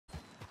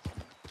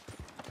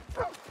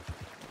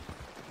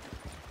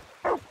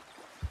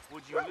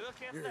you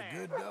look at You're that? a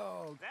good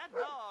dog. That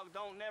dog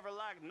don't never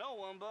like no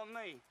one but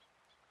me.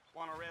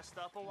 Want to rest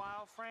up a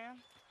while, friend?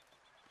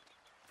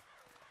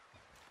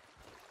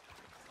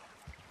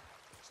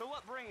 So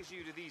what brings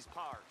you to these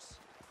parts?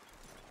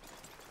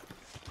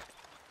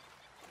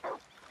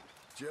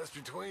 Just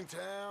between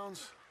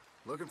towns,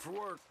 looking for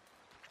work.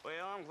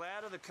 Well, I'm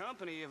glad of the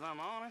company, if I'm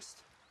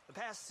honest. The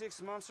past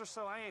 6 months or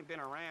so, I ain't been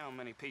around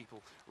many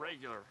people.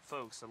 Regular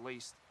folks, at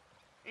least.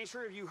 Ain't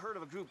sure if you heard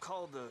of a group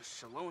called the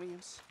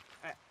Shalonians?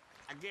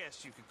 I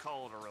guess you could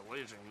call it a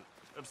religion.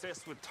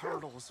 Obsessed with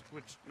turtles,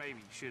 which maybe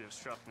should have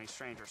struck me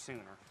stranger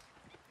sooner.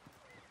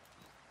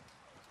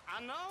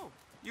 I know.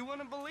 You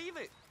wouldn't believe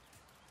it.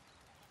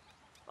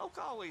 Folk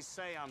always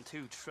say I'm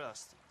too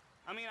trusting.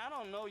 I mean, I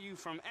don't know you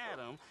from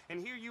Adam, and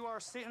here you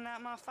are sitting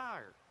at my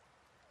fire.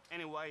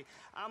 Anyway,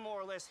 I'm more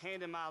or less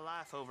handing my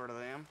life over to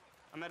them.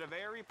 I met a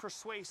very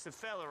persuasive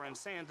fella in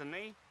Saint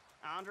Denis.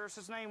 Anders,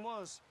 his name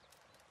was.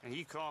 And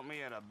he caught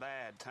me at a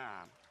bad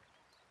time.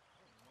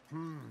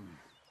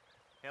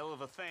 Hell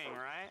of a thing,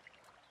 right?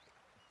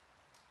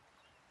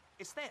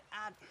 It's that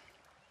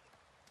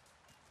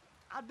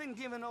I'd been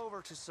given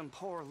over to some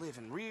poor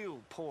living, real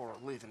poor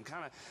living,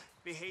 kind of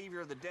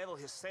behavior the devil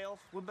himself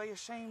would be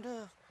ashamed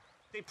of.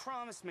 They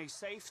promised me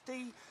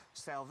safety,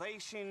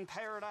 salvation,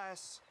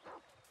 paradise,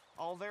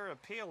 all very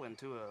appealing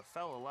to a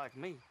fellow like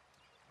me.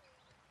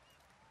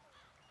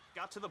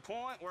 Got to the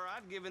point where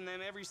I'd given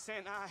them every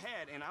cent I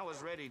had, and I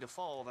was ready to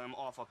fall them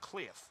off a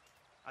cliff.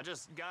 I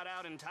just got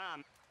out in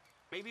time.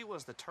 Maybe it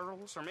was the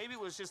turtles, or maybe it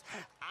was just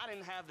I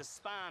didn't have the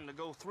spine to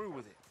go through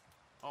with it.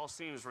 All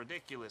seems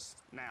ridiculous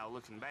now,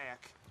 looking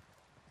back.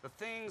 The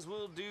things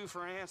we'll do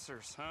for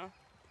answers, huh?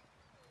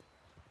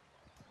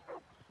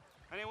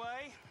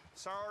 Anyway,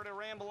 sorry to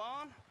ramble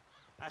on.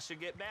 I should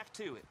get back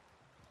to it.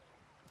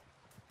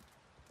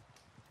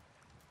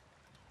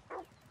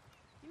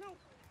 You know,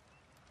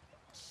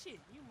 shit,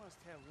 you must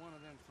have one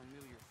of them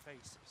familiar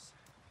faces.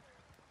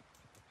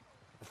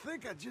 I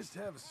think I just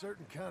have a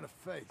certain kind of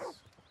face.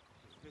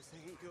 This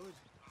ain't good.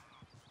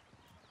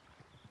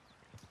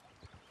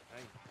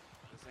 Hey,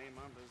 this ain't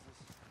my business.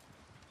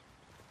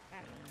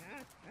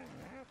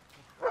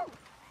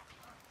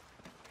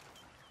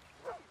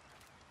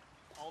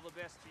 All the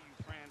best to you,